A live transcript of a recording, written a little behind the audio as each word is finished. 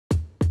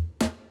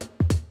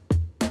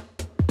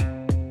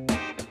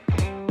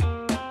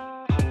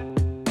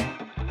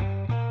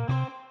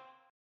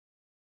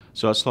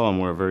So at Slalom,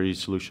 we're a very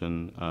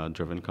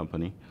solution-driven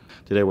company.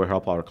 Today, we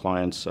help our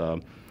clients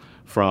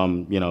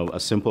from a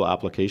simple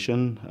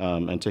application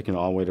and taking it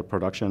all the way to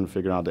production,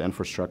 figuring out the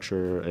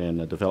infrastructure and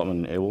the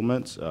development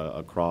enablement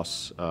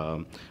across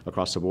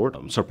the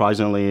board.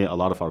 Surprisingly, a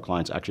lot of our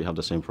clients actually have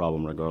the same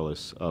problem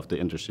regardless of the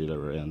industry that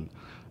we're in.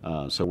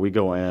 So we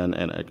go in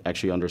and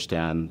actually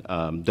understand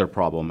their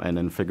problem and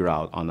then figure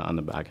out on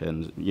the back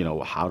end,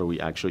 how do we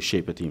actually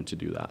shape a team to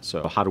do that?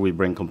 So how do we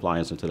bring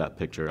compliance into that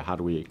picture? How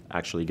do we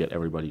actually get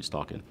everybody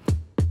talking?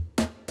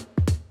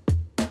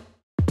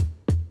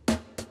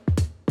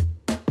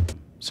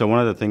 So one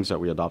of the things that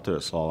we adopted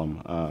at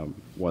Slalom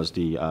was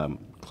the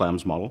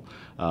CLAMS model.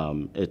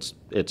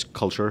 It's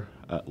culture,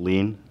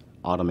 lean,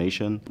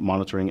 automation,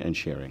 monitoring, and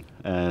sharing.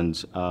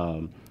 And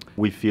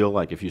we feel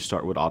like if you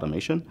start with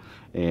automation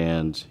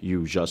and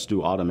you just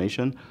do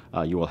automation,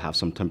 you will have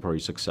some temporary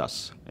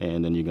success,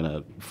 and then you're going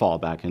to fall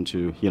back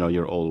into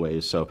your old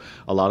ways. So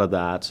a lot of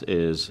that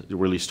is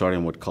really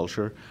starting with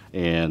culture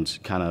and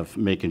kind of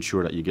making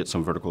sure that you get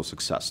some vertical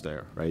success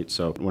there, right?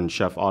 So when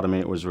Chef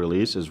Automate was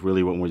released is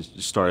really when we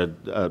started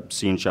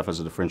seeing Chef as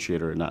a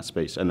differentiator in that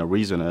space. And the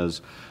reason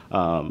is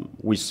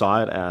we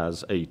saw it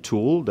as a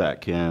tool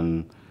that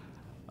can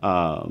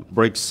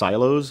break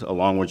silos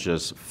along with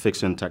just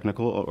fixing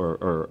technical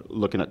or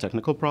looking at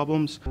technical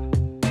problems.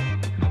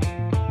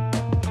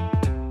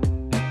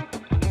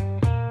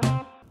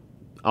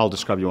 I'll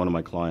describe you one of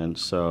my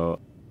clients. So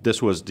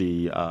this was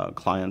the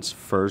client's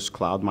first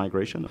cloud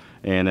migration,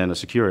 and then a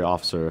security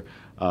officer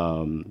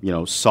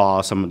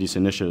saw some of these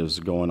initiatives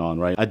going on,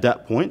 right? At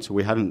that point,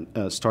 we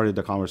hadn't started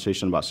the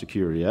conversation about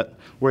security yet.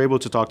 We're able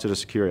to talk to the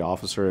security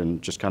officer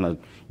and just kind of,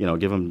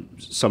 give him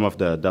some of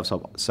the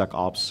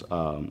DevSecOps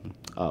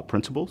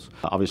principles.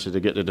 Obviously, to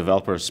get the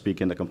developers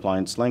speaking the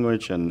compliance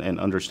language and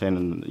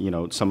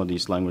understanding, some of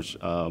these language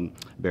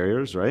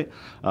barriers, right?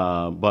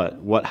 But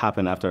what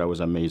happened after that was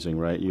amazing,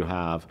 right? You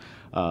have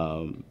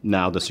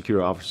now the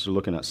security officer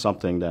looking at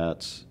something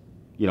that's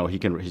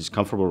he's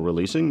comfortable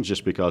releasing,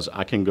 just because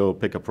I can go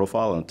pick a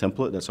profile and a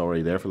template that's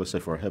already there for, let's say,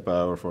 for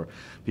HIPAA or for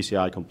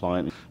PCI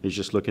compliant. He's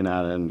just looking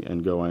at it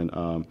and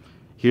going,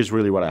 here's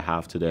really what I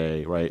have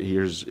today, right?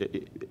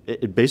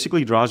 It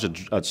basically draws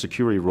a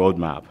security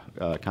roadmap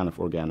kind of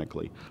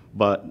organically.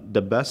 But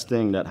the best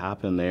thing that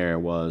happened there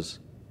was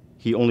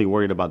he only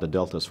worried about the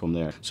deltas from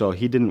there. So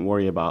he didn't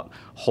worry about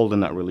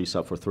holding that release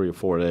up for 3 or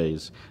 4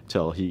 days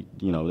till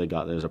they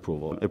got his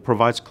approval. It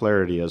provides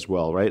clarity as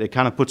well, right? It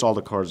kind of puts all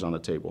the cards on the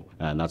table,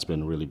 and that's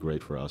been really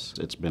great for us.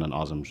 It's been an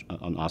awesome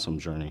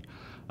journey.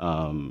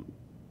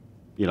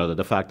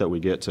 The fact that we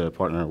get to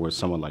partner with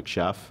someone like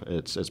Chef,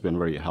 it's been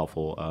very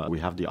helpful. We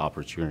have the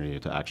opportunity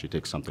to actually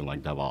take something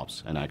like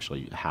DevOps and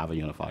actually have a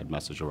unified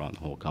message around the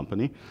whole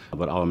company.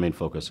 But our main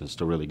focus is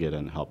to really get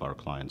in and help our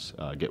clients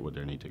get where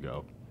they need to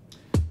go.